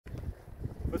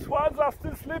The swans are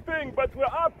still sleeping, but we're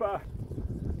up.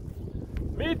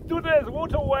 Meet today's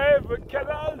waterway, the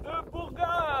Canal de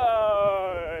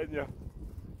Bourgogne.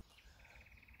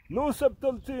 No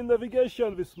subtlety in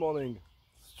navigation this morning.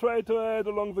 Straight ahead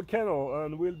along the canal,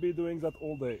 and we'll be doing that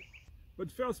all day.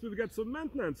 But first we've got some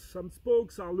maintenance. Some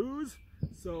spokes are loose,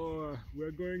 so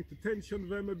we're going to tension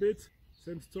them a bit.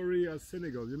 Same story as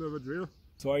Senegal, you know the drill.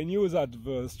 So I knew that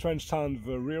the strange sound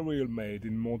the rear wheel made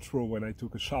in Montreux when I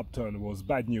took a sharp turn was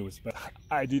bad news, but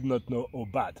I did not know how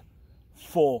bad.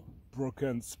 4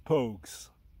 broken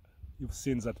spokes. You've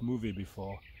seen that movie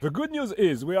before. The good news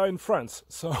is we are in France,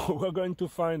 so we're going to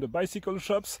find the bicycle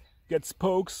shops, get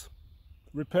spokes,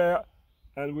 repair,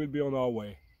 and we'll be on our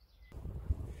way.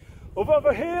 Over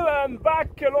the hill and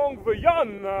back along the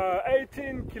Yonne,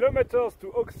 18 kilometers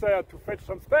to Auxerre to fetch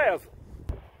some spares.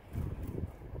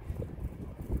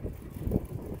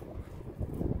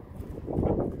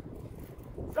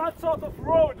 That sort of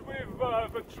road with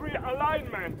the tree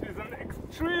alignment is an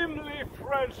extremely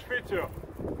French feature.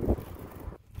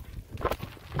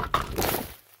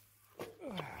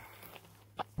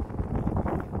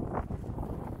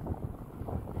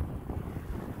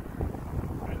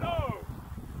 Hello!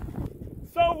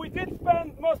 So we did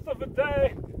spend most of the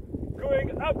day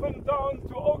going up and down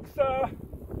to Auxerre,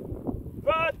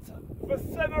 but the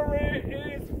scenery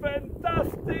is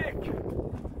fantastic!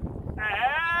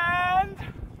 And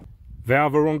they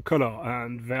are the wrong color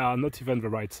and they are not even the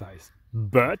right size.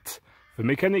 But the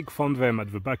mechanic found them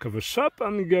at the back of a shop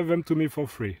and gave them to me for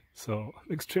free. So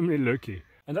extremely lucky.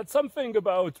 And that's something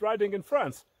about riding in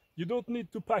France. You don't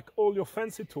need to pack all your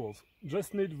fancy tools.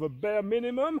 Just need the bare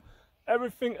minimum.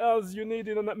 Everything else you need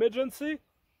in an emergency,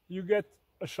 you get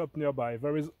a shop nearby.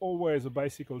 There is always a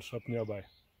bicycle shop nearby.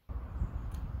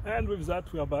 And with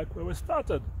that we are back where we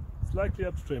started, slightly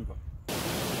upstream.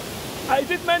 I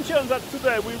did mention that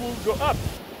today we will go up.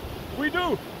 We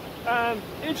do, and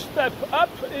each step up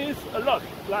is a lot,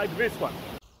 like this one.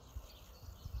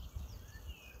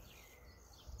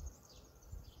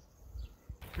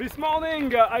 This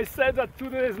morning I said that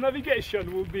today's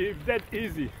navigation will be dead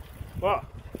easy. Well,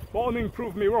 morning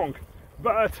proved me wrong,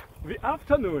 but the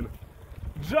afternoon,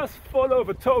 just follow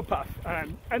the towpath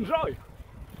and enjoy.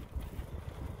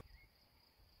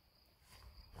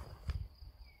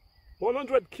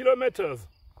 "100 kilometers,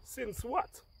 since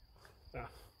what?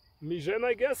 Migennes,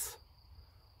 I guess?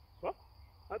 Well,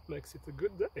 that makes it a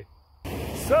good day.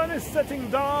 Sun is setting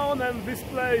down and this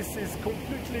place is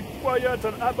completely quiet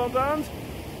and abandoned.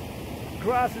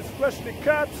 Grass is freshly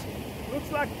cut.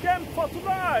 Looks like camp for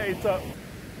tonight.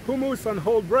 Hummus and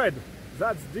whole bread,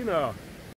 that's dinner.